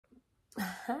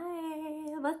Hi,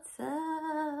 what's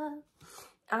up?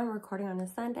 I'm recording on a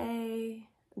Sunday.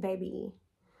 Baby,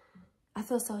 I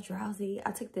feel so drowsy.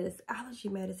 I took this allergy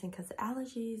medicine because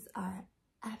allergies are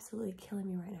absolutely killing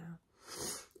me right now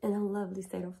in the lovely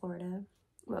state of Florida.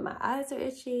 But my eyes are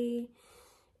itchy.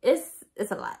 It's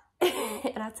a lot.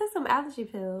 And I took some allergy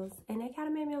pills and they kind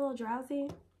of made me a little drowsy.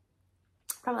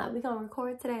 I'm like, we're going to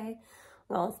record today.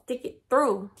 We're going to stick it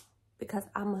through because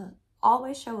I'm going to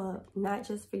always show up, not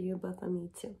just for you, but for me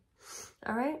too.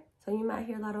 All right? So you might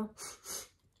hear a lot of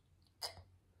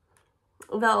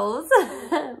those,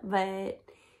 but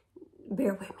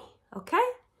bear with me, okay?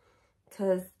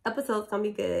 Because episode's going to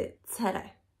be good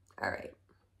today. All right.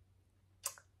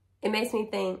 It makes me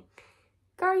think,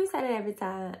 girl, you said it every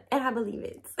time, and I believe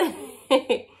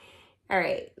it. All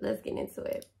right, let's get into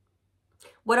it.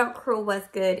 What up, crew? What's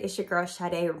good? It's your girl,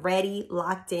 Sade, ready,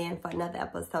 locked in for another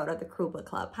episode of the Crew Book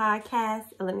Club podcast.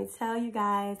 And let me tell you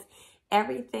guys,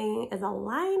 everything is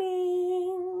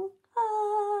aligning.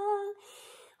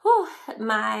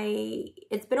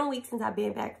 It's been a week since I've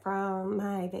been back from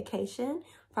my vacation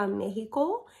from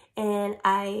Mexico, and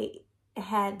I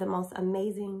had the most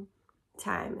amazing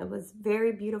time. It was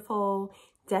very beautiful,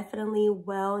 definitely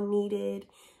well needed.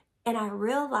 And I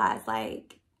realized,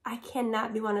 like, I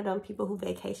cannot be one of them people who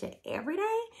vacation every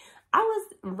day. I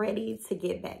was ready to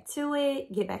get back to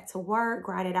it, get back to work,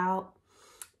 grind it out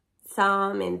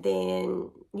some, and then,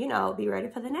 you know, be ready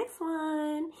for the next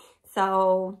one.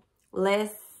 So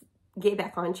let's get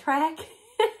back on track.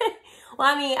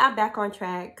 Well, I mean, I'm back on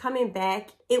track. Coming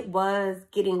back, it was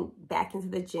getting back into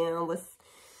the gym was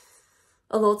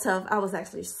a little tough. I was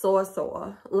actually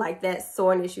sore, like that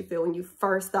soreness you feel when you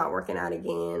first start working out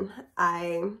again.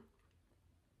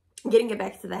 Getting it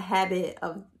back to the habit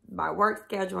of my work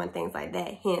schedule and things like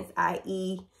that. Hence, I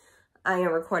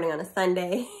am recording on a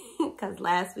Sunday because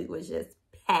last week was just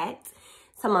packed.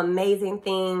 Some amazing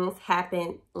things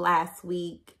happened last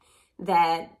week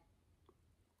that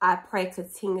I pray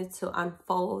continue to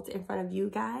unfold in front of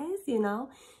you guys, you know.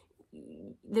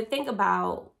 The thing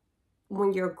about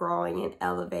when you're growing and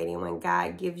elevating, when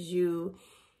God gives you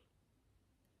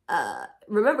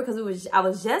remember, because I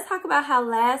was just talking about how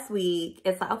last week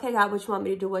it's like, okay, God, what you want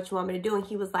me to do, what you want me to do, and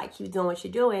he was like, keep doing what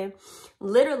you're doing.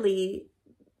 Literally,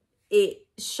 it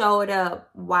showed up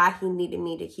why he needed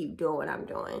me to keep doing what I'm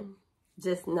doing.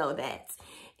 Just know that.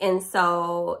 And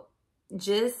so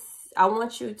I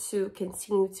want you to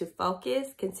continue to focus,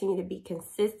 continue to be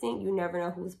consistent. You never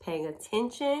know who's paying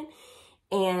attention.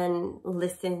 And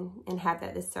listen and have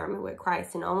that discernment with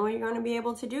Christ. And the only way you're going to be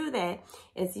able to do that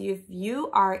is if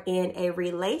you are in a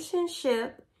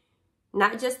relationship,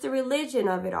 not just the religion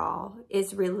of it all,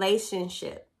 it's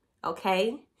relationship,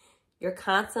 okay? You're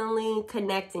constantly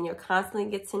connecting. You're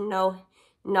constantly get to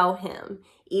know him.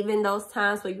 Even those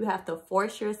times where you have to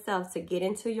force yourself to get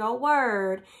into your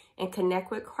word and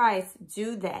connect with Christ,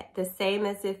 do that. The same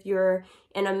as if you're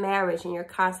in a marriage and you're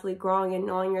constantly growing and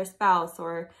knowing your spouse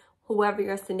or whoever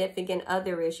your significant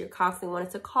other is, you're constantly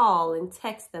wanting to call and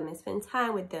text them and spend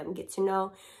time with them, get to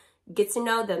know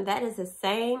them. That is the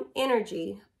same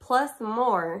energy plus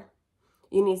more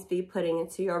you need to be putting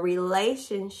into your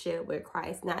relationship with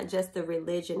Christ, not just the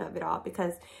religion of it all.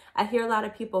 Because I hear a lot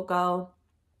of people go,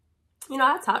 you know,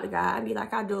 I talk to God, I'd be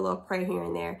like, I do a little prayer here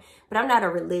and there, but I'm not a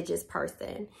religious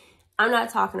person. I'm not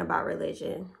talking about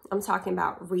religion. I'm talking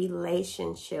about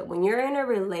relationship. When you're in a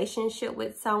relationship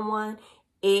with someone,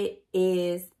 it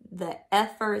is the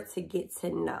effort to get to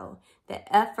know,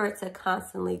 the effort to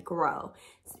constantly grow.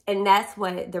 And that's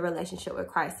what the relationship with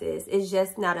Christ is. It's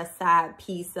just not a side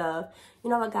piece of, you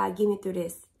know what, God, get me through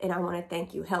this, and I want to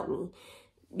thank you, help me.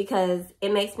 Because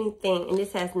it makes me think, and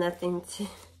this has nothing to,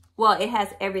 well, it has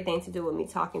everything to do with me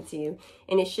talking to you,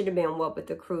 and it should have been what would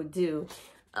the crew do.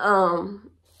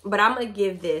 But I'm going to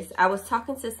give this. I was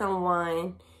talking to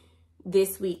someone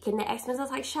this week, and they asked me, I was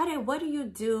like, Sade, what do you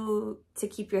do to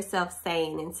keep yourself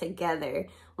sane and together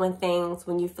when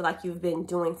you feel like you've been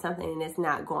doing something and it's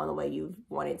not going the way you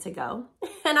want it to go?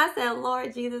 And I said,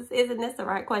 Lord Jesus, isn't this the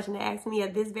right question to ask me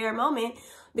at this very moment?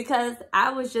 Because I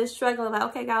was just struggling, like,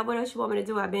 okay, God, what else you want me to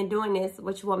do? I've been doing this.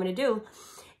 What you want me to do?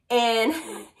 And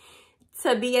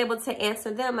to be able to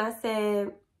answer them, I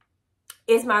said,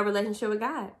 is my relationship with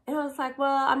God. And I was like,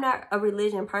 well, I'm not a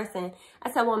religion person. I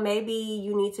said, well, maybe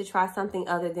you need to try something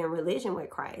other than religion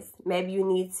with Christ. Maybe you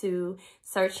need to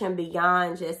search him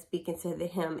beyond just speaking to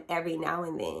him every now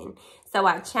and then. So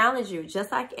I challenge you,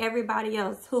 just like everybody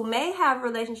else who may have a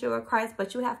relationship with Christ,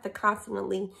 but you have to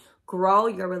constantly grow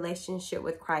your relationship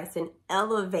with Christ and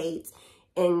elevate.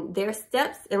 And there's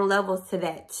steps and levels to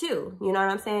that too. You know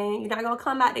what I'm saying? You're not going to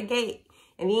come out the gate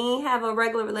If you ain't have a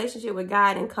regular relationship with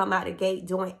God and come out the gate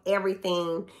doing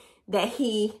everything that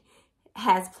he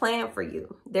has planned for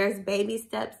you, there's baby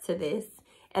steps to this,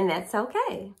 and that's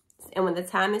okay. And when the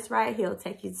time is right, he'll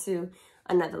take you to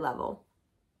another level.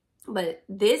 But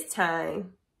this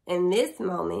time, in this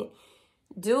moment,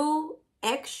 do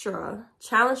extra.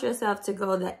 Challenge yourself to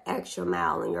go the extra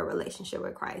mile in your relationship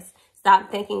with Christ.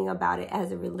 Stop thinking about it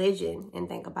as a religion and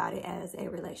think about it as a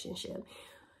relationship.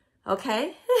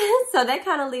 Okay? So that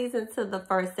kind of leads into the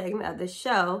first segment of the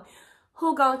show.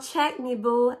 Who gon' check me,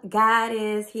 boo? God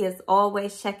is. He is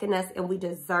always checking us, and we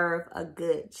deserve a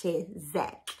good check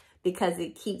because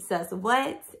it keeps us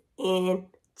what? In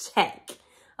check.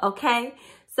 Okay?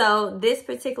 So this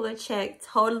particular check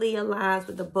totally aligns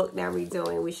with the book that we're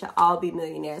doing. We should all be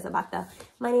millionaires, about the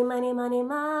money, money, money,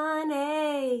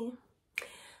 money.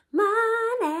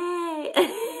 Money.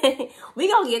 We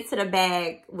gonna get to the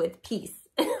bag with peace.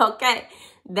 Okay,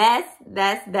 that's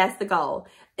the goal.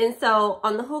 And so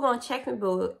on the Who Gon Check Me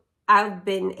Boo, I've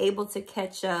been able to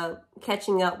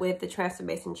catching up with the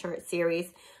Transformation Church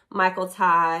series,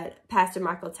 Pastor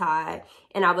Michael Todd,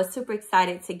 and I was super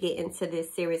excited to get into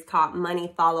this series called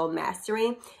Money Follow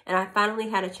Mastery. And I finally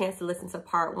had a chance to listen to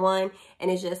part 1,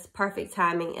 and it's just perfect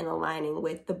timing and aligning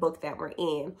with the book that we're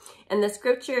in. And the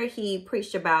scripture he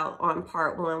preached about on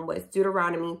part 1 was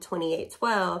Deuteronomy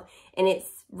 28:12, and it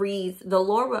reads, "The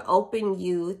Lord will open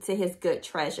you to his good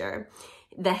treasure,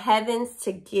 the heavens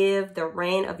to give the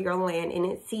rain of your land in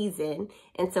its season,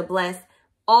 and to bless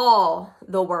all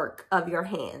the work of your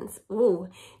hands. Ooh,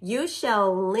 you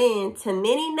shall lend to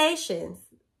many nations,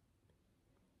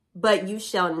 but you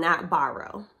shall not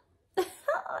borrow."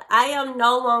 I am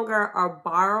no longer a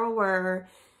borrower.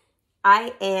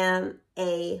 I am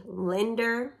a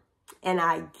lender, and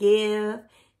I give,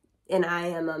 and I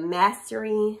am a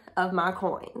mastery of my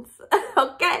coins.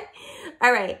 Okay?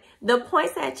 All right. The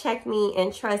points that check me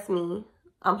and trust me,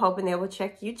 I'm hoping they will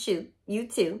check you too.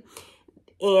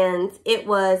 And it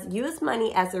was use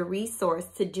money as a resource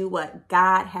to do what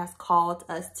God has called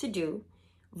us to do,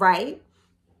 right?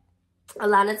 A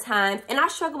lot of times, and I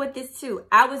struggle with this too.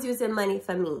 I was using money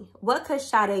for me. What could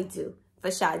Sade do for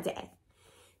Sade?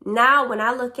 Now, when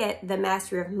I look at the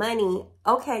mastery of money,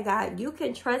 okay, God, you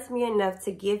can trust me enough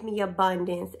to give me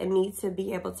abundance and me to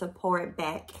be able to pour it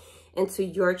back into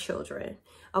your children,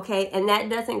 okay? And that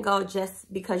doesn't go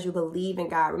just because you believe in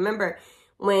God. Remember,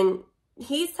 when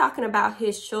he's talking about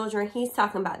his children, he's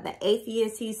talking about the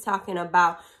atheist, he's talking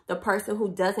about the person who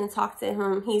doesn't talk to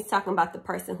him, he's talking about the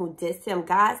person who dissed him.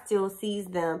 God still sees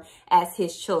them as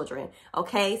his children,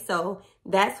 okay? So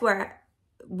that's where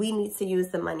we need to use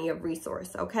the money of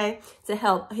resource, okay? To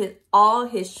help all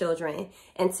his children,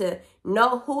 and to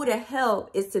know who to help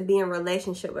is to be in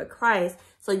relationship with Christ,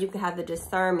 so you can have the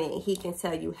discernment. He can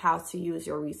tell you how to use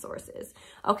your resources,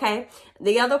 okay?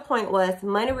 The other point was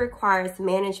money requires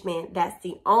management. That's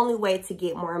the only way to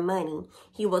get more money.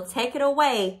 He will take it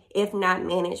away if not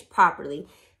managed properly.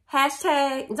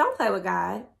 Hashtag, don't play with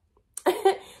God.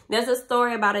 There's a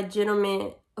story about a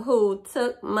gentleman who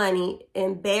took money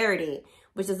and buried it,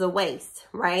 which is a waste,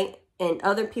 right? And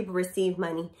other people received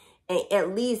money and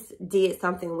at least did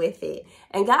something with it.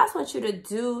 And God wants you to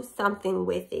do something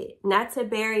with it, not to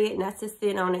bury it, not to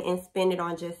sit on it and spend it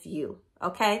on just you,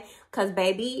 okay? Because,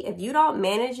 baby, if you don't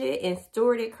manage it and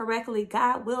steward it correctly,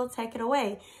 God will take it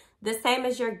away. The same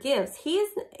as your gifts. He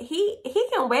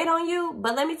can wait on you,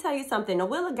 but let me tell you something. The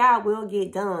will of God will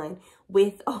get done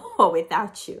with or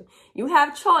without you. You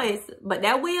have choice, but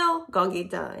that will gonna get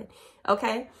done,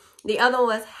 okay? The other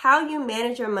was how you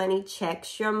manage your money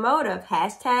checks your motive.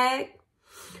 Hashtag,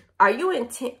 are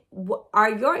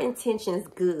your intentions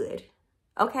good?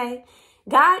 Okay?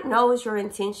 God knows your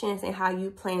intentions and how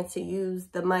you plan to use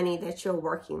the money that you're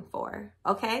working for.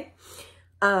 Okay?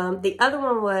 The other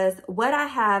one was what I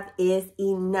have is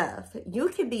enough. You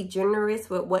can be generous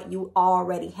with what you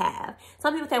already have.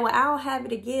 Some people say, well, I don't have it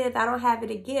to give. I don't have it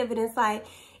to give. And it's like,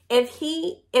 if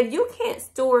you can't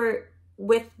steward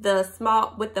with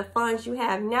the funds you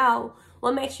have now,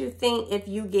 what makes you think if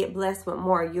you get blessed with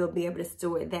more, you'll be able to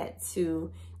steward that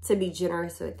to be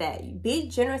generous with that? Be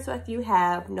generous with what you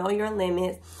have, know your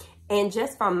limits. And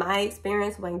just from my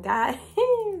experience, when God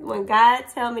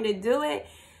tell me to do it,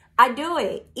 I do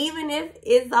it. Even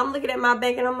if I'm looking at my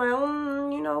bank and I'm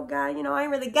like, God, I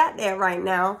ain't really got that right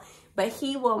now. But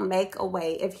he will make a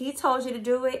way. If he told you to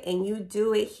do it and you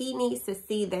do it, he needs to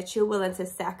see that you're willing to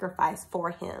sacrifice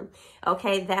for him.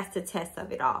 Okay, that's the test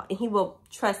of it all. And he will,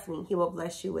 trust me, he will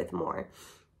bless you with more.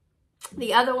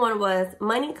 The other one was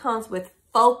money comes with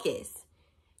focus.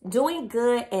 Doing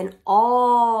good in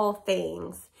all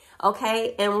things.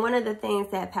 Okay. And one of the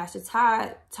things that Pastor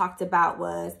Todd talked about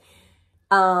was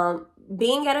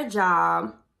being at a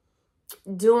job,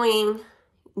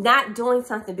 not doing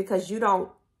something because you don't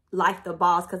like the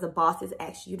boss, because the boss is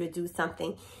asking you to do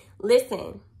something.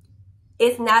 Listen,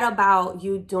 it's not about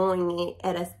you doing it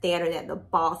at a standard that the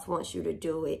boss wants you to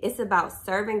do it. It's about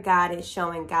serving God and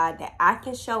showing God that I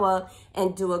can show up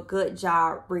and do a good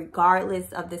job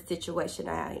regardless of the situation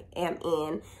I am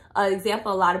in. An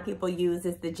example a lot of people use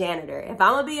is the janitor. If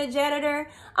I'm going to be a janitor,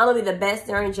 I'm going to be the best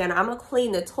darn janitor. I'm going to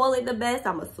clean the toilet the best.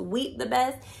 I'm going to sweep the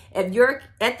best. If you're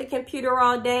at the computer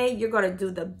all day, you're going to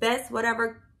do the best,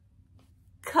 whatever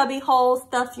cubby hole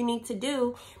stuff you need to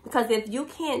do. Because if you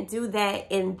can't do that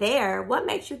in there, what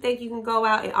makes you think you can go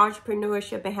out in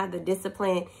entrepreneurship and have the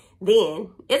discipline then?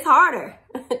 It's harder.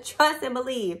 Trust and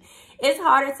believe. It's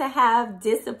harder to have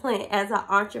discipline as an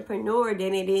entrepreneur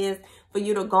than it is for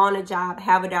you to go on a job,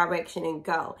 have a direction, and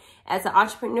go. As an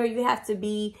entrepreneur, you have to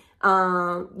be,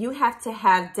 you have to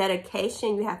have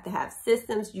dedication. You have to have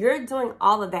systems. You're doing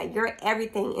all of that. You're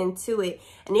everything into it.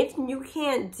 And if you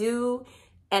can't do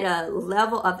at a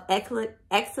level of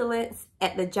excellence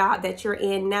at the job that you're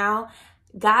in now,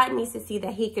 God needs to see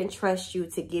that he can trust you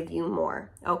to give you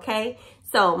more, okay?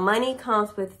 So money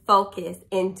comes with focus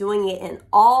and doing it in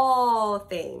all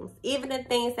things, even the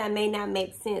things that may not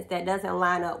make sense, that doesn't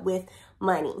line up with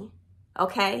money,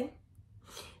 okay?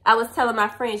 I was telling my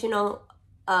friends, you know,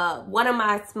 one of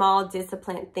my small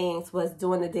discipline things was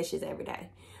doing the dishes every day,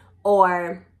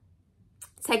 or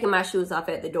taking my shoes off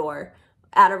at the door,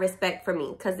 out of respect for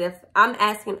me. Because if I'm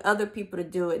asking other people to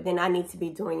do it, then I need to be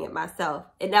doing it myself.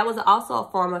 And that was also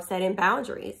a form of setting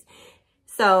boundaries.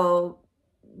 So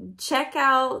check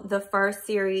out the first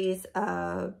series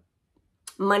of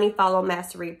Money Follow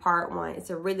Mastery Part 1.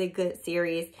 It's a really good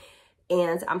series.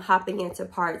 And I'm hopping into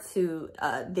Part 2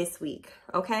 this week.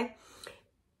 Okay.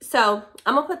 So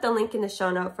I'm going to put the link in the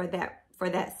show note for that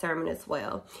sermon as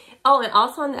well. Oh, and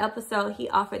also on the episode, he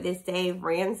offered this Dave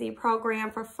Ramsey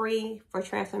program for free for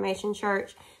Transformation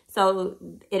Church. So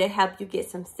it'll help you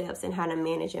get some steps in how to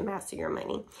manage and master your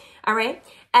money. All right.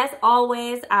 As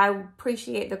always, I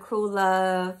appreciate the crew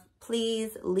love.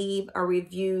 Please leave a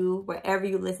review wherever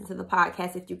you listen to the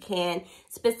podcast if you can.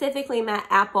 Specifically, my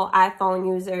Apple iPhone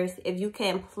users, if you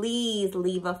can, please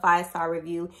leave a 5-star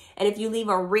review. And if you leave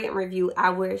a written review,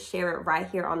 I will share it right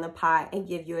here on the pod and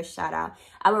give you a shout out.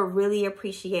 I would really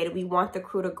appreciate it. We want the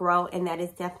crew to grow, and that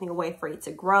is definitely a way for you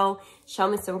to grow.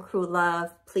 Show me some crew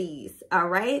love, please. All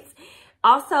right.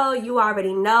 Also, you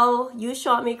already know, you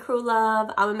showed me crew love.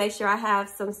 I'm going to make sure I have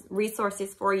some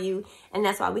resources for you. And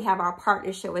that's why we have our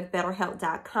partnership with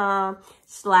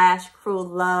betterhelp.com/crew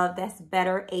love. That's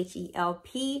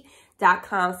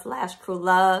betterhelp.com/crew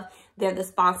love. They're the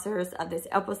sponsors of this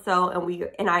episode.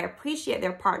 And I appreciate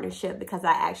their partnership because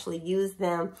I actually use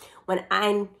them when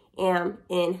I'm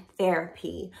in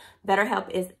therapy. BetterHelp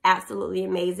is absolutely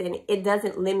amazing. It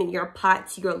doesn't limit your pot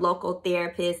to your local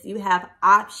therapist. You have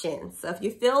options. So if you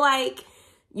feel like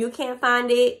you can't find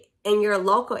it in your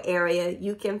local area,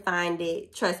 you can find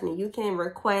it. Trust me, you can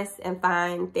request and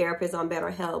find therapists on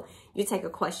BetterHelp. You take a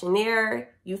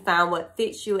questionnaire, you find what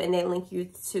fits you, and they link you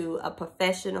to a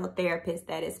professional therapist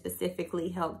that is specifically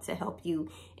help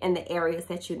you in the areas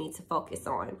that you need to focus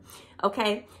on.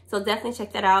 Okay, so definitely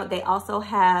check that out. They also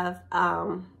have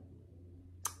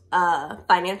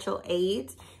financial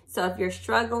aid. So if you're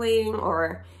struggling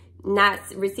or not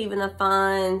receiving the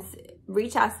funds,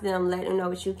 reach out to them, let them know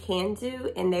what you can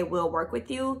do, and they will work with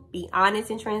you. Be honest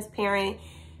and transparent,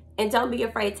 and don't be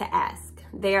afraid to ask.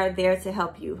 They are there to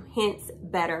help you, hence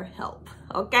BetterHelp,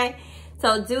 okay?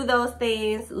 So do those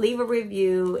things, leave a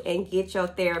review, and get your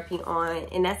therapy on,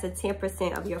 and that's a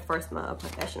 10% of your first month of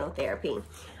professional therapy.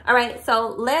 All right,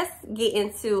 so let's get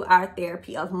into our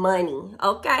therapy of money,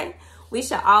 okay? We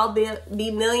should all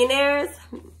be millionaires.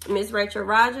 Miss Rachel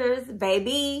Rodgers,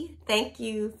 baby, thank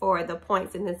you for the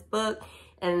points in this book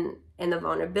and the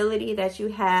vulnerability that you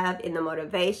have, and the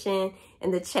motivation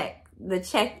and the check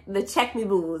me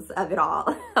boos of it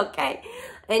all. Okay.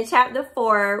 In chapter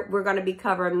 4, we're going to be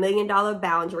covering $1 million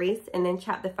boundaries. And then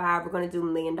chapter 5, we're going to do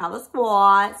 $1 million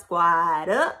squad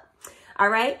up. All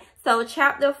right. So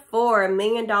chapter 4, $1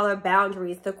 million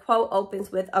boundaries, the quote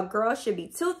opens with, "A girl should be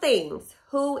 2 things,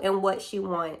 who and what she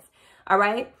wants." All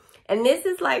right. And this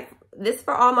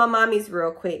for all my mommies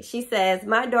real quick. She says,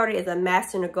 "My daughter is a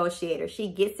master negotiator. She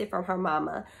gets it from her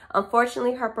mama.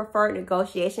 Unfortunately, her preferred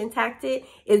negotiation tactic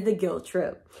is the guilt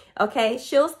trip. Okay,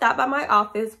 she'll stop by my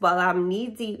office while I'm knee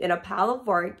deep in a pile of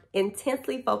work,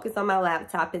 intensely focused on my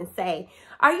laptop, and say,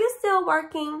 'Are you still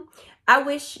working? I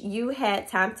wish you had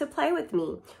time to play with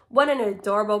me.' What an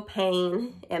adorable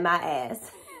pain in my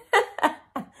ass."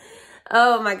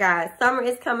 Oh my God, summer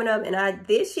is coming up, and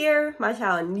this year my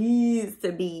child needs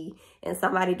to be in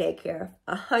somebody's daycare,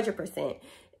 100%.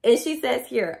 And she says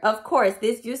here, of course,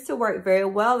 this used to work very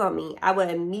well on me. I would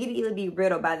immediately be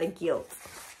riddled by the guilt.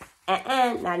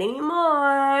 Not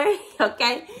anymore.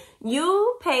 Okay,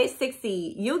 you page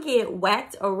 60. You get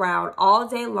whacked around all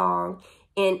day long,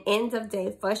 and end of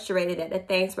day frustrated that the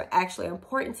things were actually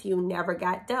important to you never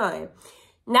got done.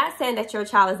 Not saying that your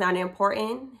child is not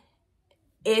important.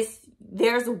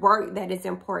 There's work that is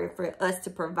important for us to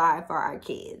provide for our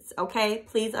kids. Okay,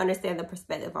 please understand the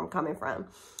perspective I'm coming from.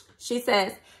 She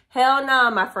says, hell no,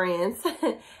 my friends.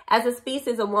 As a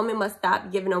species, a woman must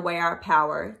stop giving away our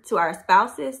power to our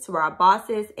spouses, to our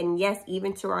bosses, and yes,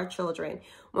 even to our children.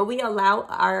 When we allow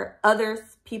our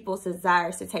people's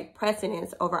desires to take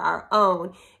precedence over our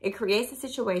own, it creates a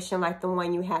situation like the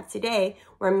one you have today,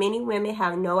 where many women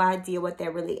have no idea what they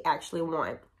really actually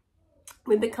want.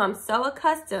 We become so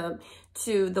accustomed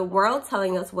to the world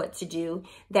telling us what to do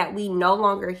that we no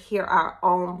longer hear our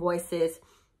own voices.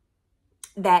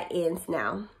 That ends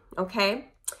now, okay?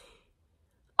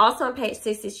 Also on page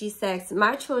 60, she says,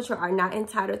 my children are not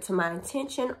entitled to my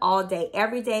attention all day,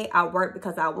 every day. I work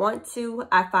because I want to.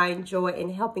 I find joy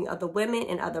in helping other women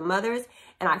and other mothers.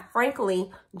 And I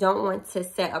frankly don't want to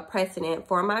set a precedent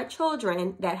for my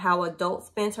children that how adults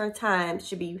spend her time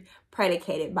should be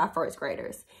predicated by first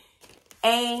graders.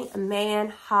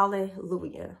 Amen.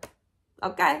 Hallelujah.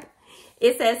 Okay.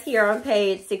 It says here on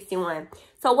page 61.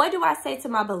 So what do I say to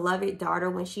my beloved daughter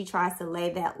when she tries to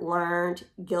lay that learned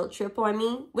guilt trip on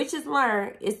me? Which is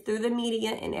learned. It's through the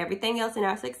media and everything else in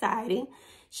our society.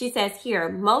 She says here,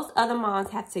 most other moms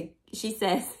have to, she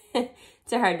says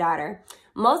to her daughter,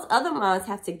 most other moms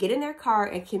have to get in their car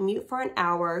and commute for an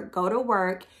hour, go to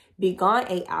work, be gone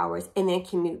 8 hours, and then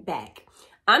commute back.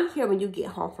 I'm here when you get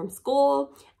home from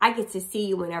school. I get to see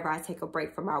you whenever I take a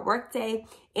break from our work day.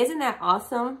 Isn't that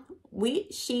awesome?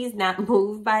 She's not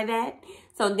moved by that.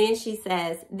 So then she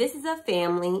says, this is a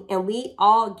family and we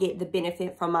all get the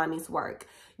benefit from mommy's work.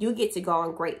 You get to go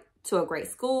on to a great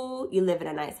school. You live in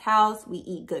a nice house. We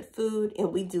eat good food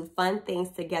and we do fun things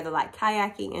together like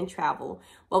kayaking and travel.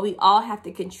 Well, we all have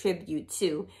to contribute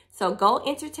too. So go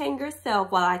entertain yourself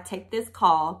while I take this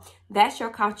call. That's your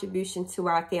contribution to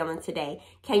our family today.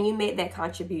 Can you make that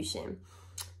contribution?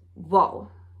 Whoa,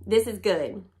 this is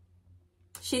good.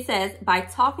 She says, by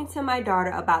talking to my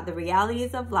daughter about the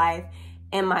realities of life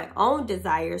and my own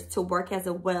desires to work as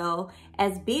well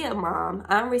as be a mom,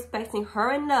 I'm respecting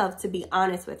her enough to be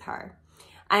honest with her.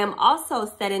 I am also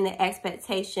setting the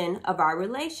expectation of our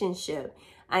relationship.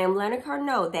 I am letting her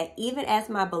know that even as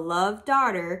my beloved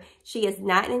daughter, she is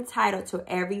not entitled to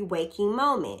every waking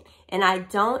moment. And I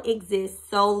don't exist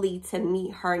solely to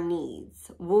meet her needs.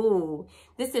 Woo,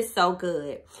 this is so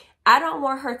good. I don't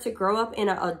want her to grow up in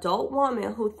an adult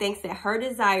woman who thinks that her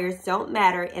desires don't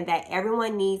matter and that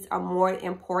everyone's needs are more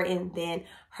important than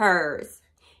her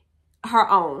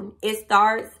own. It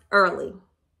starts early.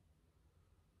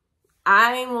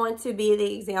 I want to be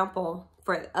the example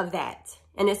of that.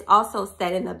 And it's also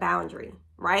setting the boundary,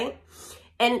 right?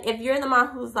 And if you're the mom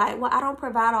who's like, well, I don't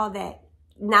provide all that,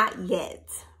 not yet,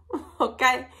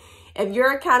 okay? If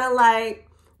you're kind of like,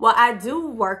 well, I do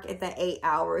work at the 8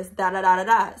 hours,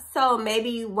 da-da-da-da-da. So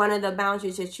maybe one of the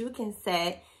boundaries that you can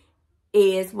set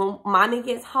is when mommy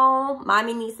gets home,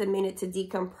 mommy needs a minute to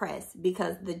decompress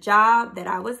because the job that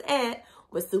I was at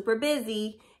was super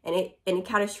busy and it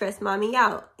kind of stressed mommy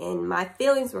out and my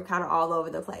feelings were kind of all over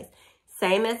the place.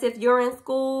 Same as if you're in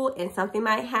school and something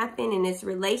might happen and it's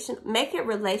make it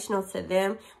relational to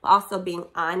them, but also being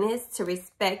honest to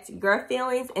respect your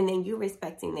feelings and then you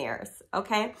respecting theirs,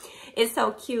 okay? It's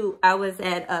so cute. I was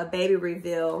at a baby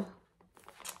reveal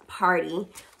party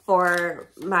for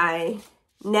my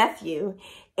nephew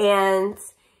and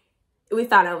we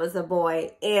thought it was a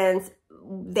boy and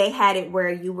they had it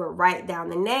where you would write down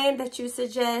the name that you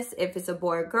suggest, if it's a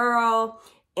boy or girl,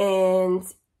 and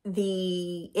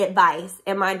the advice.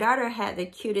 And my daughter had the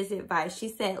cutest advice. She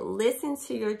said, listen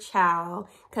to your child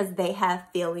because they have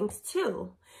feelings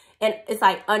too. And it's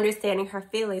like understanding her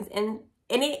feelings. And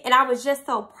I was just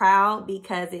so proud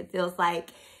because it feels like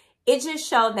it just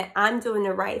showed that I'm doing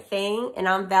the right thing and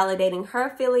I'm validating her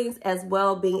feelings as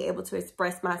well, being able to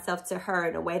express myself to her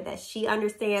in a way that she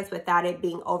understands without it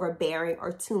being overbearing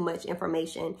or too much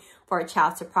information for a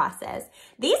child to process.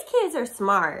 These kids are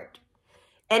smart.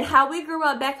 And how we grew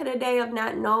up back in the day of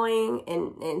not knowing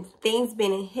and things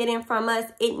being hidden from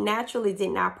us, it naturally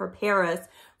did not prepare us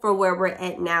for where we're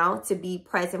at now to be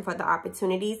present for the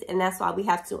opportunities. And that's why we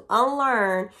have to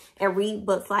unlearn and read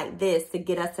books like this to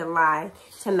get us in line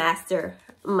to master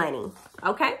money.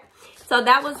 Okay? So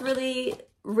that was really,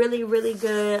 really, really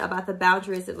good about the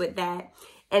boundaries with that.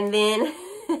 And then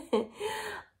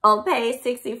on page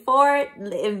 64,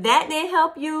 if that didn't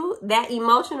help you, that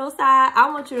emotional side, I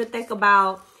want you to think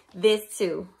about this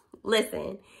too.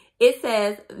 Listen, it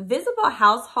says visible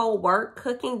household work,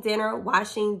 cooking dinner,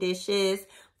 washing dishes,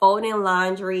 folding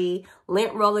laundry,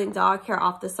 lint rolling dog hair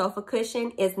off the sofa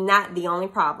cushion is not the only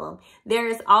problem. There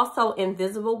is also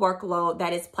invisible workload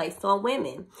that is placed on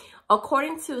women.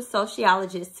 According to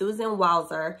sociologist Susan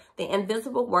Walzer, the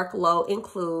invisible workload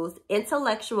includes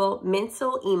intellectual,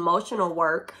 mental, emotional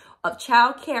work of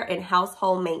childcare and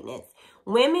household maintenance.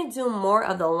 Women do more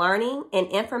of the learning and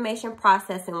information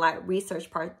processing, like research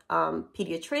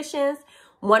pediatricians,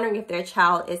 wondering if their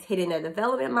child is hitting their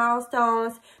development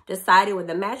milestones, deciding when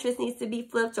the mattress needs to be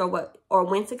flipped or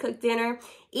when to cook dinner.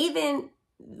 Even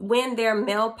when their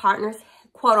male partners,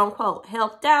 quote unquote,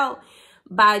 helped out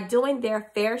by doing their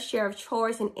fair share of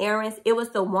chores and errands, it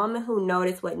was the woman who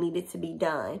noticed what needed to be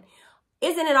done.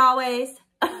 Isn't it always?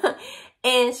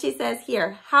 And she says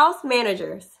here, house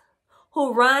managers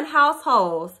who run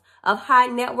households of high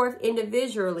net worth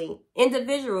individuals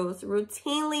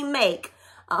routinely make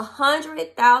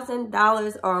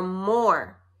 $100,000 or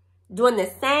more doing the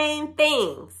same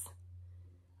things.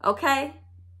 Okay?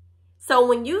 So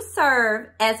when you serve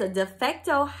as a de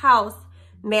facto house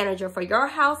manager for your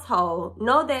household,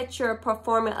 know that you're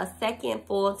performing a second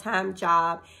full-time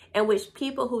job in which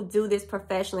people who do this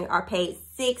professionally are paid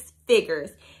 6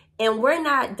 figures. And we're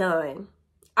not done.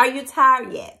 Are you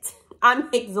tired yet? I'm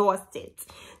exhausted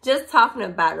just talking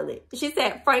about it. She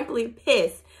said, frankly,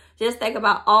 pissed. Just think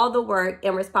about all the work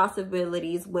and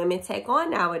responsibilities women take on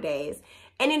nowadays.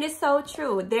 And it is so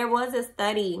true. There was a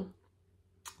study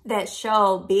that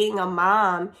showed being a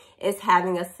mom is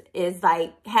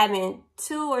like having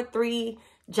 2 or 3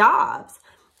 jobs.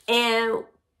 And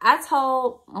I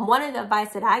told, one of the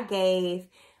advice that I gave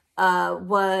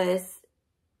was,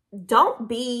 don't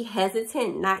be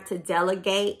hesitant not to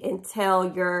delegate and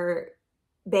tell your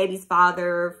baby's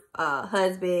father,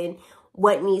 husband,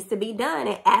 what needs to be done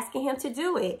and asking him to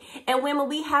do it. And women,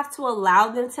 we have to allow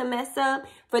them to mess up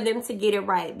for them to get it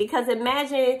right. Because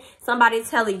imagine somebody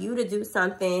telling you to do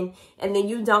something and then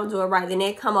you don't do it right. Then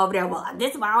they come over there, well,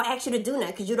 this is why I don't ask you to do that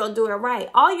because you don't do it right.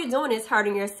 All you're doing is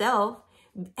hurting yourself.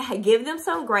 Give them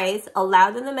some grace,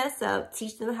 allow them to mess up,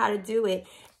 teach them how to do it,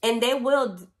 and they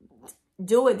will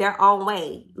do it their own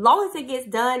way. Long as it gets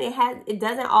done, it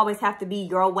doesn't always have to be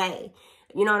your way.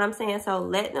 You know what I'm saying? So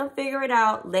let them figure it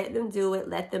out. Let them do it.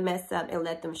 Let them mess up and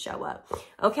let them show up.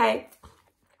 Okay?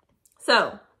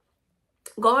 So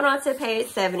going on to page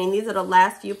 70. These are the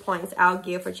last few points I'll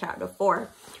give for chapter 4.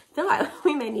 I feel like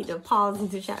we may need to pause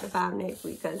and do chapter 5 next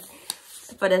week because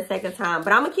for the sake of time.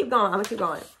 But I'm going to keep going.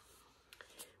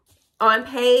 On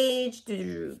page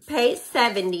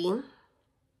 70,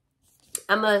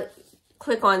 I'm going to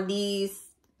click on these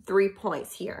 3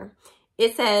 points here.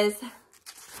 It says,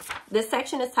 the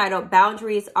section is titled,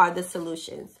 Boundaries Are the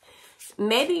Solutions.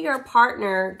 Maybe your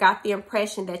partner got the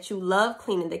impression that you love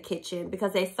cleaning the kitchen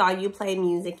because they saw you play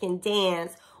music and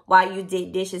dance while you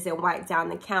did dishes and wiped down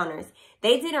the counters.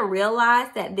 They didn't realize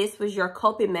that this was your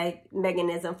coping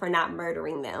mechanism for not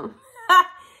murdering them.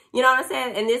 You know what I'm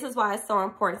saying? And this is why it's so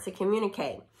important to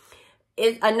communicate.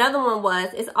 Another one was,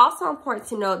 it's also important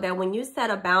to note that when you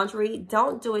set a boundary,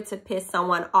 don't do it to piss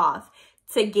someone off,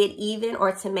 to get even,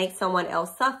 or to make someone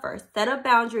else suffer. Set a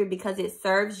boundary because it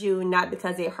serves you, not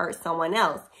because it hurts someone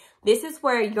else. This is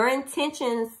where your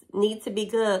intentions need to be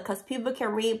good because people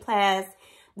can read past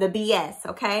the BS,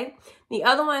 okay? The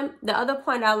other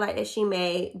point I like that she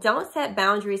made, don't set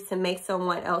boundaries to make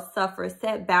someone else suffer.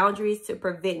 Set boundaries to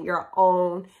prevent your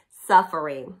own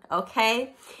suffering,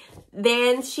 okay?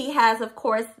 Then she has, of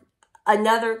course,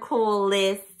 another cool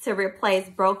list to replace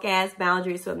broke-ass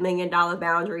boundaries with $1 million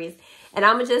boundaries. And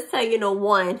I'm going to just tell you the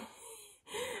one.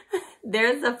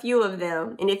 There's a few of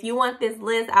them. And if you want this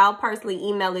list, I'll personally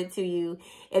email it to you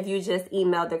if you just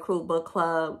email the Crew Book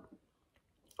Club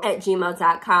at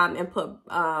gmail.com and put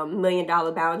 $1 million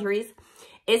boundaries.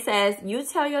 It says, you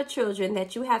tell your children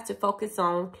that you have to focus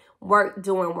on work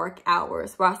during work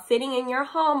hours. While sitting in your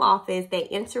home office, they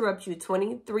interrupt you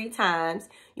 23 times.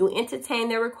 You entertain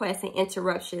their requests and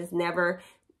interruptions, never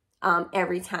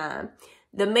every time.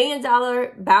 The $1 million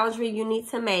boundary you need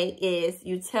to make is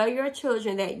you tell your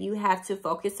children that you have to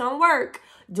focus on work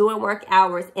during work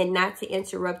hours and not to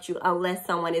interrupt you unless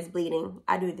someone is bleeding.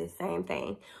 I do the same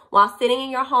thing. While sitting in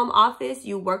your home office,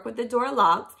 you work with the door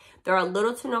locked. There are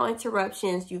little to no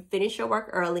interruptions. You finish your work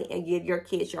early and give your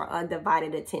kids your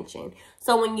undivided attention.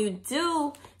 So when you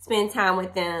do spend time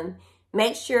with them,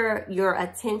 Make sure you're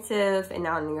attentive and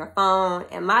not on your phone.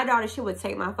 And my daughter, she would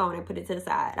take my phone and put it to the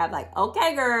side. I'm like,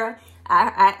 okay, girl,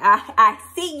 I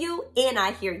see you and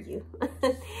I hear you.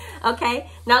 Okay,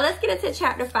 now let's get into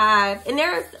chapter 5. And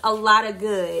there's a lot of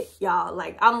good, y'all.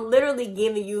 Like, I'm literally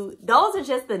giving you, those are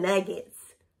just the nuggets.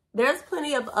 There's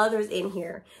plenty of others in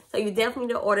here. So you definitely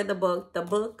need to order the book. The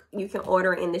book you can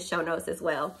order in the show notes as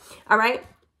well. All right.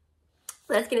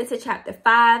 Let's get into chapter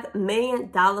 5, $1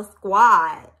 Million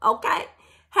Squad. Okay.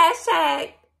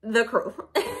 Hashtag the crew.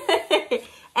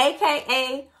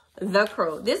 AKA the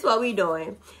crew. This is what we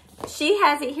doing. She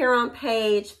has it here on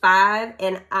page 5.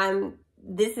 And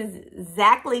this is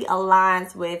exactly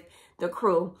aligns with the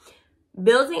crew.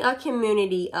 Building a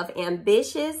community of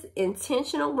ambitious,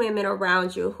 intentional women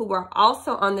around you who are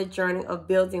also on the journey of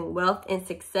building wealth and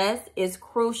success is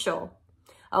crucial.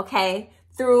 Okay.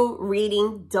 Through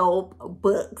reading dope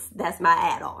books. That's my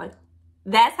add-on.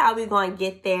 That's how we're going to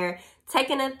get there.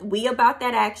 We about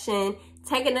that action.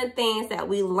 Taking the things that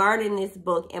we learned in this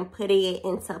book and putting it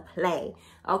into play.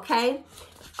 Okay?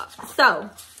 So,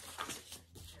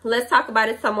 let's talk about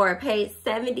it some more. Page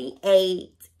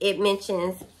 78, it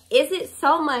mentions, is it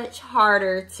so much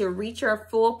harder to reach your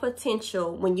full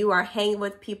potential when you are hanging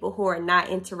with people who are not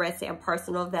interested in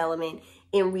personal development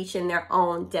in reaching their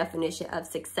own definition of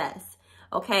success?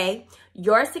 Okay,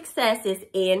 your success is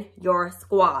in your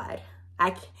squad.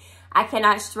 I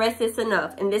cannot stress this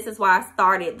enough. And this is why I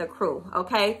started the crew,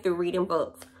 okay, through reading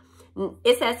books.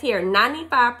 It says here,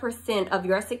 95% of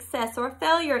your success or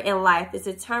failure in life is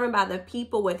determined by the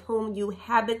people with whom you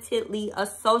habitually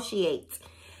associate.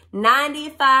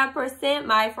 95%,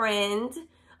 my friend.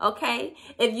 Okay,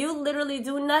 if you literally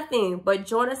do nothing but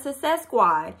join a success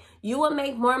squad, you will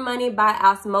make more money by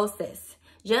osmosis.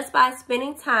 Just by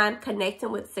spending time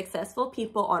connecting with successful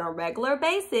people on a regular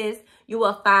basis, you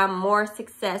will find more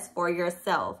success for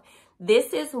yourself.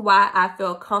 This is why I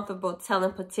feel comfortable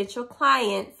telling potential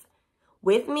clients,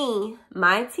 with me,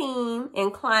 my team,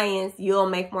 and clients, you'll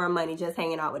make more money just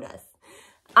hanging out with us.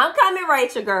 I'm coming,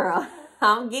 Rachel, girl.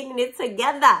 I'm getting it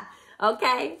together,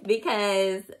 okay?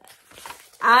 Because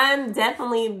I'm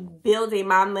definitely building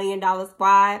my $1 Million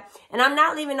Squad, and I'm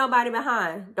not leaving nobody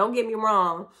behind. Don't get me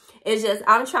wrong. It's just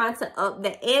I'm trying to up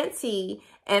the ante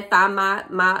and find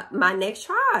my next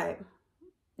tribe.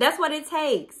 That's what it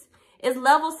takes. It's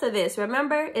levels to this.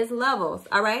 Remember, it's levels,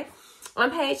 all right? On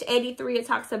page 83, it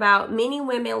talks about many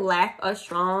women lack a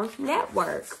strong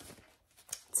network.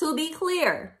 To be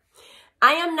clear,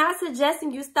 I am not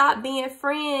suggesting you stop being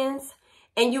friends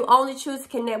and you only choose to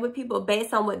connect with people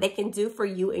based on what they can do for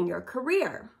you in your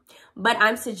career. But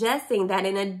I'm suggesting that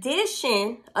in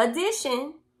addition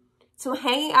to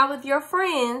hanging out with your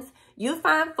friends, you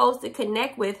find folks to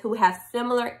connect with who have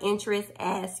similar interests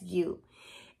as you.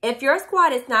 If your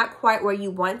squad is not quite where you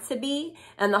want to be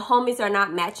and the homies are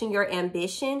not matching your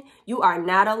ambition, you are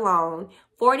not alone.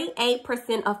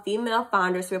 48% of female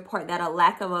founders report that a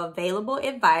lack of available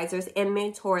advisors and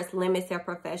mentors limits their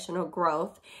professional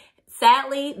growth.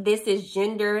 Sadly, this is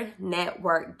gender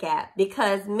network gap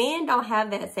because men don't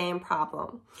have that same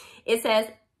problem. It says,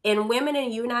 and women in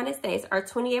the United States are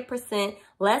 28%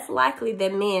 less likely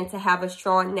than men to have a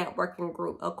strong networking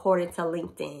group, according to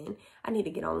LinkedIn. I need to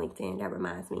get on LinkedIn. That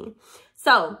reminds me.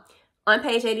 So, on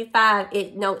page 85,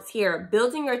 it notes here,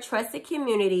 building your trusted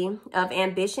community of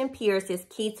ambition peers is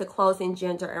key to closing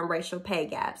gender and racial pay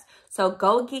gaps. So,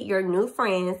 go get your new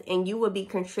friends, and you will be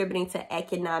contributing to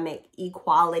economic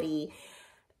equality.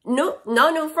 No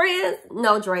new friends,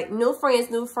 no Drake. New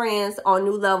friends on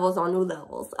new levels,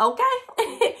 okay?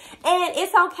 And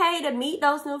it's okay to meet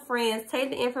those new friends,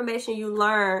 take the information you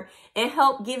learn, and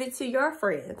help give it to your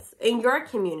friends in your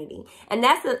community. And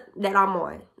that's that I'm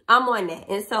on. I'm on that.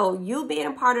 And so you being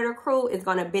a part of the crew is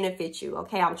going to benefit you,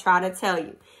 okay? I'm trying to tell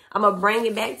you. I'm going to bring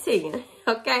it back to you,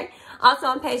 okay? Also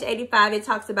on page 85, it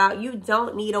talks about you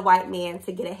don't need a white man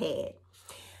to get ahead.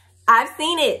 I've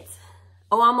seen it.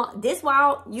 Oh, this why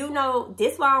I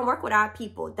don't work with our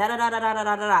people.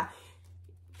 Da-da-da-da-da-da-da-da.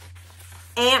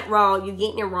 Ain't wrong. You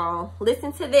getting it wrong.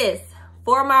 Listen to this.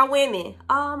 For my women.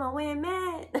 All my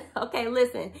women. Okay,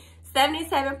 listen.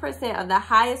 77% of the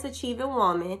highest achieving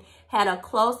women had a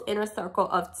close inner circle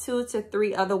of 2 to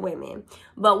 3 other women.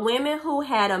 But women who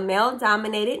had a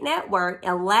male-dominated network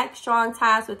and lacked strong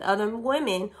ties with other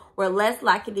women were less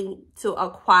likely to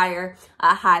acquire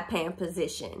a high-paying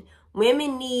position.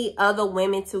 Women need other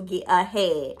women to get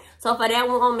ahead. So for that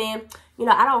woman,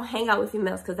 I don't hang out with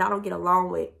females because I don't get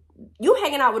along with. You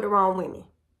hanging out with the wrong women.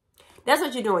 That's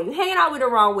what you're doing. You're hanging out with the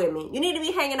wrong women. You need to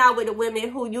be hanging out with the women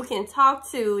who you can talk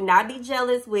to, not be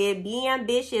jealous with, be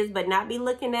ambitious, but not be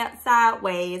looking at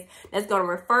sideways, that's going to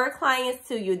refer clients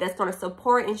to you, that's going to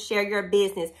support and share your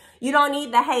business. You don't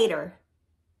need the hater.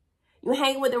 You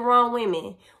hang with the wrong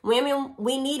women. Women,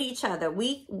 we need each other.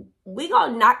 We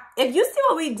gonna knock. If you see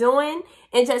what we doing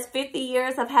in just 50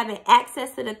 years of having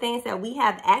access to the things that we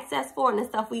have access for and the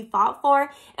stuff we fought for,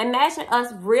 imagine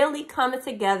us really coming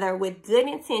together with good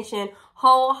intention,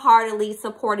 wholeheartedly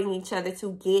supporting each other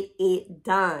to get it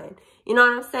done. You know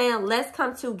what I'm saying? Let's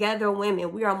come together,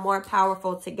 women. We are more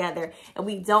powerful together, and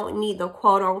we don't need the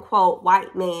quote unquote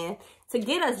white man to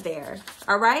get us there.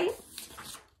 All right?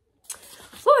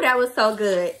 Oh, that was so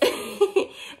good.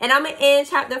 And I'm going to end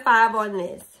chapter 5 on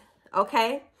this.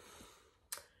 Okay?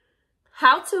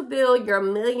 How to build your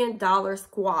 $1 million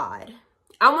squad.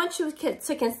 I want you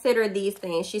to consider these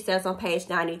things. She says on page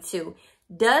 92.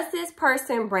 Does this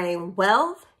person bring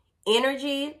wealth,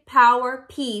 energy, power,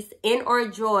 peace, and or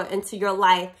joy into your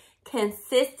life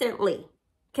consistently?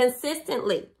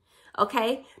 Consistently.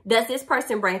 Okay? Does this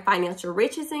person bring financial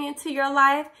riches into your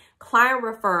life? Client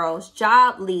referrals,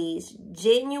 job leads,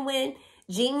 genuine,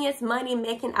 genius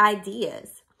money-making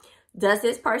ideas? Does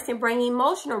this person bring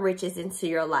emotional riches into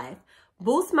your life?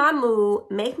 Boost my mood,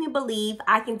 make me believe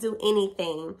I can do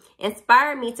anything,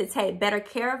 inspire me to take better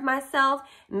care of myself,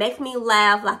 make me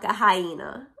laugh like a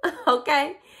hyena?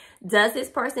 Okay? Does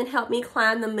this person help me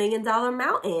climb the $1 million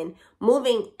mountain,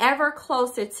 moving ever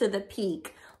closer to the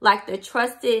peak, like the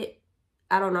trusted,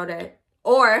 I don't know that,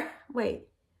 or, wait,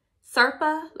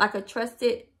 Serpa, like a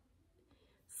trusted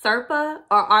Serpa,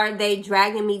 or are they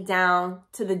dragging me down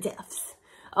to the depths?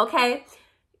 Okay.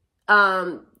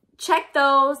 Check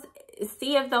those.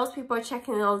 See if those people are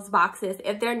checking those boxes.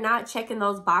 If they're not checking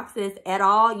those boxes at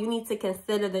all, you need to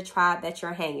consider the tribe that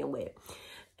you're hanging with.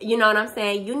 You know what I'm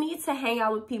saying? You need to hang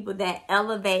out with people that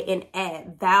elevate and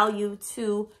add value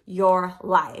to your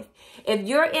life. If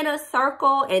you're in a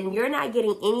circle and you're not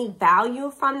getting any value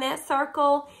from that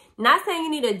circle, not saying you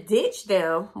need to ditch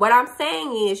them. What I'm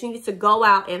saying is you need to go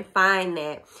out and find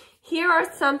that. Here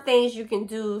are some things you can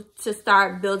do to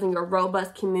start building your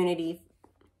robust community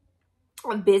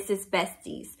of business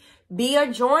besties. Be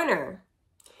a joiner.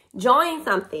 Join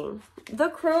something. The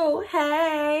crew,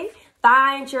 hey.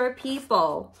 Find your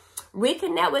people.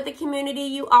 Reconnect with the community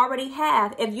you already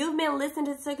have. If you've been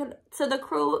listening to the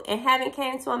crew and haven't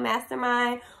came to a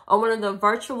mastermind or one of the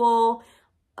virtual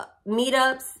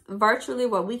meetups virtually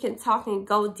where we can talk and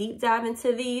go deep dive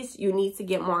into these, you need to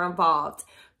get more involved.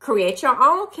 Create your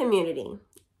own community.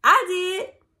 I did.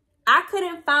 I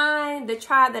couldn't find the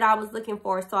tribe that I was looking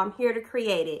for, so I'm here to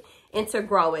create it and to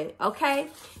grow it, okay?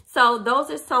 So those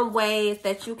are some ways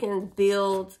that you can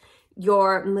build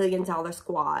your $1 million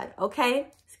squad, okay?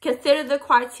 Consider the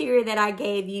criteria that I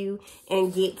gave you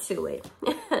and get to it.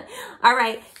 All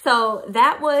right, so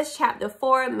that was chapter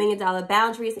 4, $1 million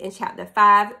boundaries, and chapter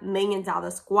 5, $1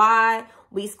 million squad.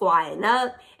 We squatting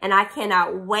up, and I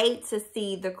cannot wait to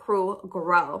see the crew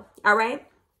grow. All right.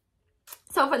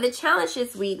 So for the challenge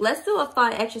this week, let's do a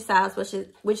fun exercise,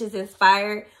 which is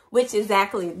inspired, which is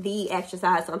exactly the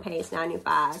exercise on page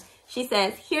 95. She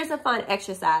says, here's a fun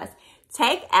exercise.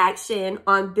 Take action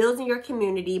on building your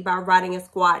community by writing a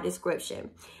squad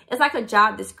description. It's like a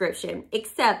job description,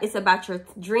 except it's about your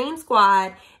dream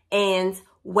squad and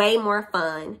way more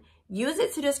fun. Use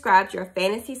it to describe your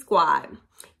fantasy squad.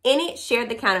 In it, share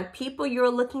the kind of people you're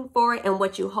looking for and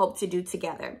what you hope to do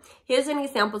together. Here's an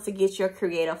example to get your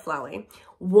creative flowing.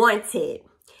 Wanted.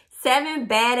 7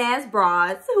 badass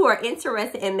broads who are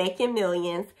interested in making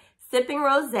millions, sipping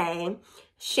rosé,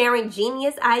 sharing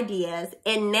genius ideas,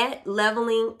 and net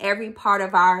leveling every part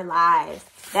of our lives.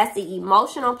 That's the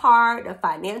emotional part, the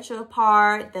financial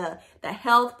part, the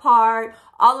health part,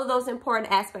 all of those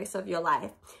important aspects of your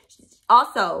life.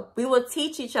 Also, we will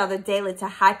teach each other daily to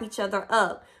hype each other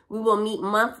up. We will meet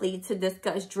monthly to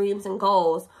discuss dreams and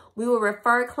goals. We will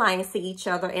refer clients to each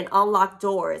other and unlock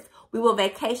doors. We will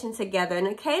vacation together and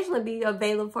occasionally be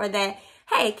available for that.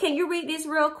 Hey, can you read this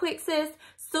real quick, sis?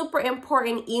 Super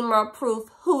important email proof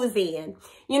who's in.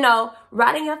 You know,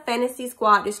 writing a fantasy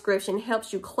squad description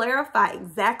helps you clarify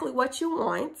exactly what you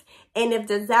want. And if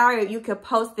desired, you could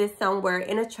post this somewhere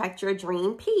and attract your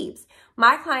dream peeps.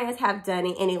 My clients have done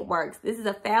it and it works. This is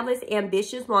a fabulous,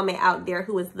 ambitious woman out there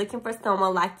who is looking for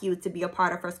someone like you to be a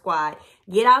part of her squad.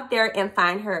 Get out there and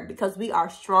find her because we are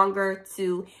stronger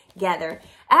together. together.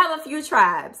 I have a few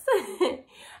tribes.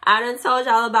 I done told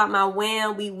y'all about my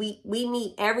WAM. We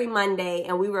meet every Monday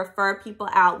and we refer people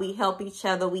out. We help each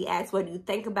other. We ask, what do you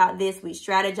think about this? We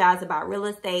strategize about real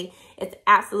estate. It's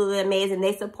absolutely amazing.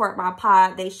 They support my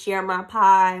pod. They share my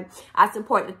pod. I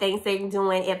support the things they're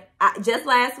doing. Just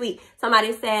last week,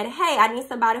 somebody said, hey, I need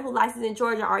somebody who licensed in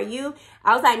Georgia. Are you?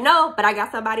 I was like, no, but I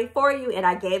got somebody for you. And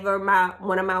I gave her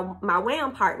one of my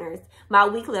WAM partners, my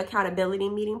weekly accountability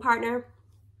meeting partner.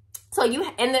 So you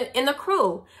in the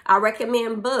crew, I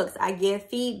recommend books. I give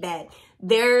feedback.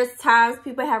 There's times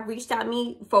people have reached out to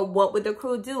me for what would the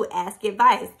crew do? Ask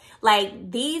advice.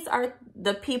 Like, these are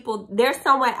the people, there's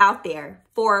someone out there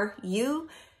for you,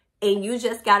 and you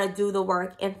just got to do the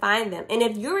work and find them. And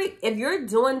if you're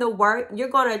doing the work, you're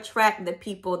going to attract the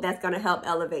people that's going to help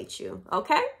elevate you.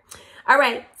 Okay? All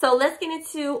right, so let's get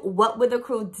into what would the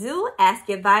crew do? Ask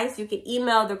advice. You can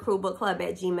email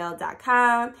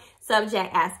thecrewbookclub@gmail.com. Subject,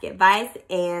 ask advice,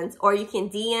 or you can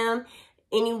DM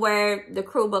anywhere, the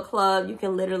Crew Book Club. You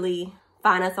can literally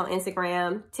find us on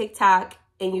Instagram, TikTok,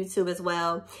 and YouTube as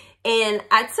well. And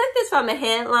I took this from a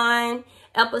headline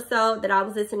episode that I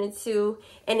was listening to,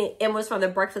 and it was from the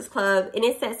Breakfast Club, and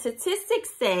it said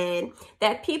statistics said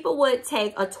that people would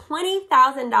take a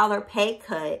 $20,000 pay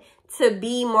cut to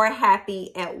be more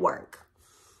happy at work.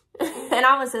 And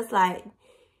I was just like,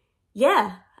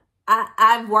 yeah,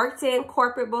 I've worked in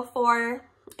corporate before,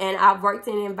 and I've worked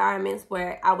in environments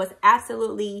where I was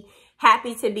absolutely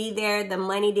happy to be there. The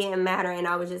money didn't matter, and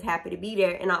I was just happy to be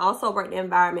there. And I also worked in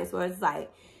environments where it's like,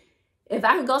 if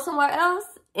I could go somewhere else,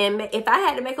 and if I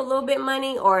had to make a little bit of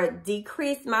money or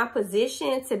decrease my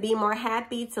position to be more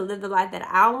happy, to live the life that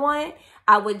I want,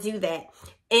 I would do that.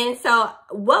 And so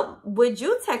what would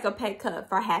you take a pay cut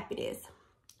for happiness?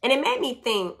 And it made me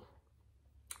think,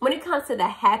 when it comes to the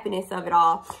happiness of it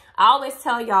all, I always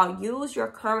tell y'all, use your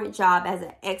current job as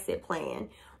an exit plan,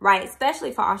 right?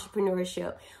 Especially for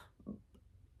entrepreneurship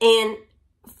and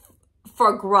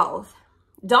for growth.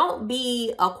 Don't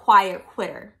be a quiet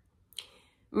quitter.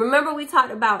 Remember we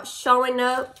talked about showing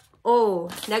up? Oh,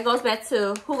 that goes back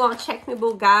to who gonna check me,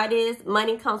 boo? God is.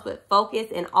 Money comes with focus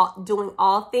and doing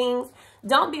all things.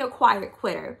 Don't be a quiet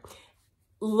quitter.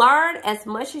 Learn as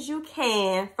much as you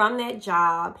can from that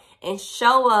job and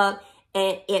show up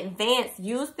and advance.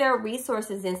 Use their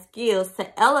resources and skills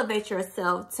to elevate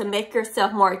yourself, to make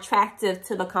yourself more attractive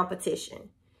to the competition.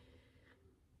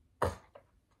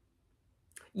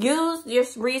 Use your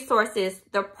resources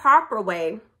the proper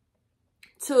way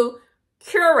to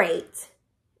curate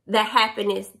the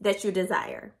happiness that you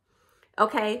desire.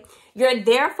 Okay? You're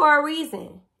there for a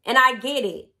reason. And I get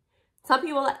it. Some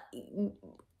people,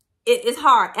 it's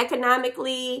hard.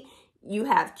 Economically, you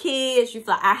have kids. You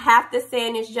feel like, I have to stay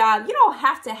in this job. You don't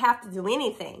have to do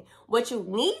anything. What you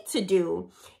need to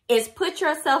do is put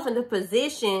yourself in the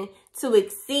position to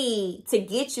exceed, to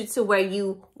get you to where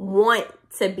you want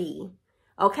to be.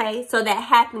 Okay? So that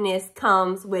happiness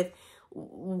comes with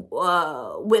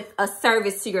a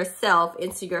service to yourself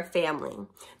and to your family.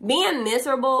 Being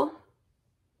miserable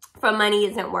for money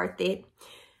isn't worth it.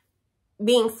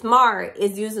 Being smart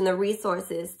is using the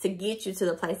resources to get you to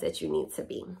the place that you need to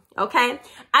be. Okay?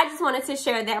 I just wanted to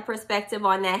share that perspective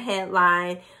on that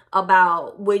headline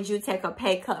about would you take a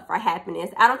pay cut for happiness.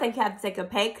 I don't think you have to take a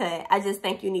pay cut. I just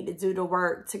think you need to do the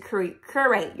work to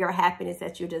curate your happiness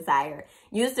that you desire.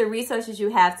 Use the resources you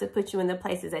have to put you in the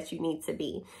places that you need to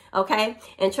be. Okay?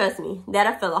 And trust me,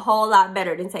 that'll feel a whole lot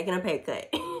better than taking a pay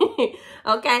cut.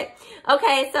 Okay?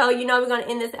 Okay, so you know we're going to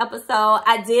end this episode.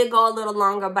 I did go a little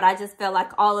longer, but I just felt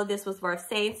like all of this was worth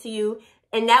saying to you.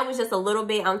 And that was just a little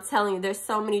bit. I'm telling you, there's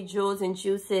so many jewels and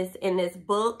juices in this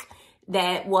book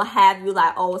that will have you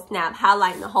like, oh snap,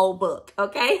 highlighting the whole book.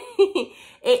 Okay?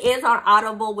 It is on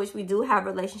Audible, which we do have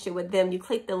a relationship with them. You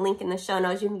click the link in the show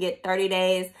notes. You can get 30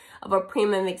 days of a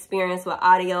premium experience with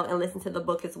audio and listen to the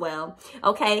book as well.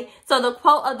 Okay? So the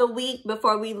quote of the week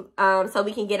before we, so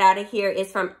we can get out of here,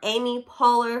 is from Amy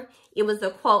Poehler. It was the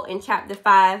quote in chapter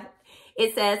 5.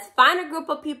 It says, find a group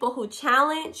of people who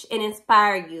challenge and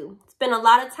inspire you. Spend a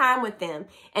lot of time with them,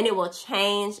 and it will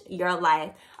change your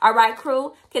life. All right,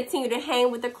 crew, continue to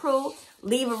hang with the crew.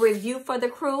 Leave a review for the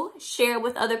crew. Share it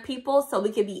with other people so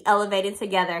we can be elevated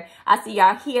together. I'll see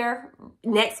y'all here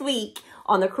next week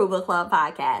on the Crew Book Club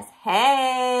podcast.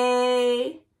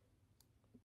 Hey!